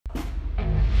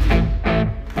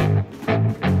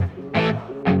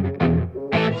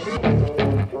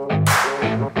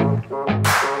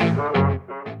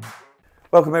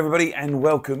Welcome everybody, and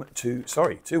welcome to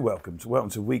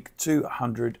week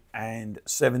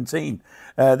 217.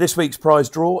 This week's prize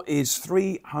draw is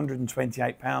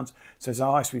 £328. So it's the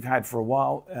highest we've had for a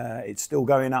while. It's still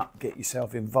going up. Get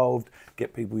yourself involved.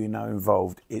 Get people you know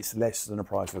involved. It's less than a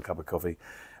price for a cup of coffee.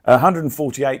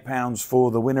 £148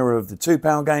 for the winner of the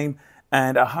 £2 game,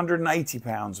 and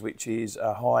 £180, which is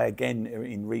a high again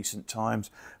in recent times,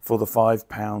 for the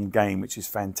 £5 game, which is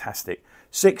fantastic.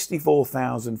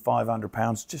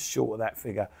 £64,500, just short of that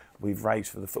figure we've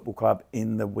raised for the football club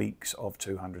in the weeks of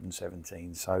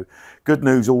 217. So good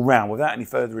news all round. Without any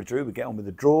further ado, we get on with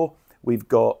the draw. We've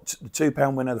got the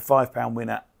 £2 winner, the £5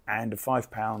 winner, and a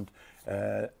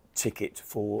 £5 ticket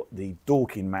for the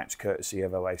Dorking match, courtesy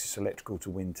of Oasis Electrical, to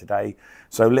win today.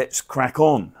 So let's crack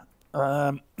on.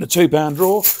 The £2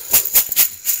 draw.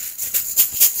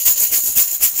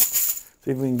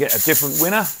 See if we can get a different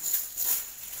winner.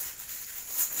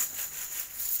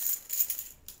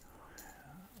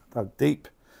 Dug deep.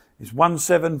 Is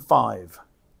 175.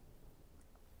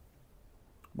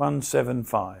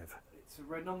 175. It's a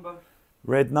red number.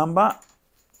 Red number.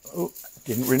 Oh,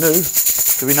 didn't renew.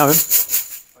 Do we know him?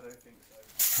 I don't think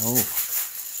so. Oh,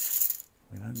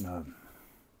 we don't know him.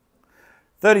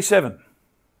 37.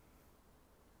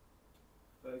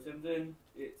 37.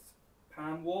 It's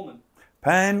Pam Warman.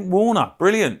 Pan Warner,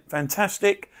 brilliant,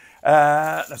 fantastic.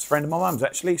 That's a friend of my mum's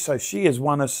actually, so she has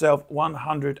won herself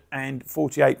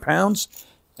 £148.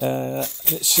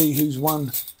 Let's see who's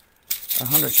won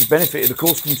 100. She benefited, of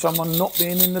course, from someone not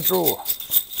being in the draw.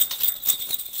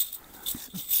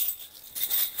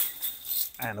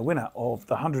 And the winner of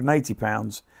the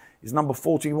 £180 is number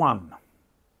 41.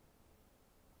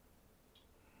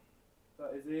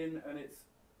 That is in, and it's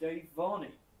Dave Varney.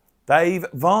 Dave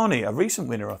Varney, a recent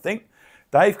winner, I think.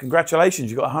 Dave, congratulations,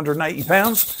 you've got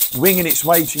 £180 winging its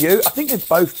way to you. I think they've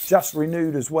both just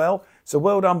renewed as well. So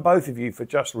well done, both of you, for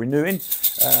just renewing.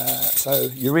 So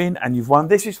you're in and you've won.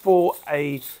 This is for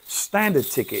a standard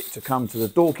ticket to come to the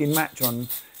Dorking match on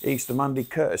Easter Monday,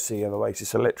 courtesy of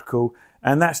Oasis Electrical.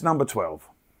 And that's number 12.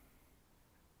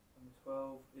 Number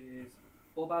 12 is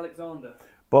Bob Alexander.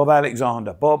 Bob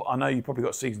Alexander. Bob, I know you've probably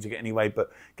got a season ticket anyway, but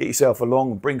get yourself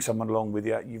along and bring someone along with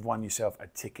you. You've won yourself a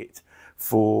ticket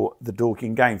for the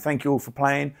Dorking game. Thank you all for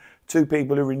playing. Two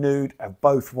people who renewed have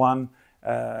both won.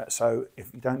 So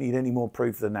if you don't need any more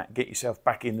proof than that, get yourself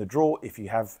back in the draw if you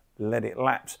have let it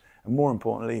lapse. And more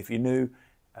importantly, if you're new,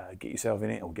 get yourself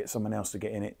in it or get someone else to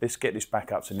get in it. Let's get this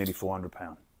back up to nearly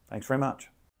 £400. Thanks very much.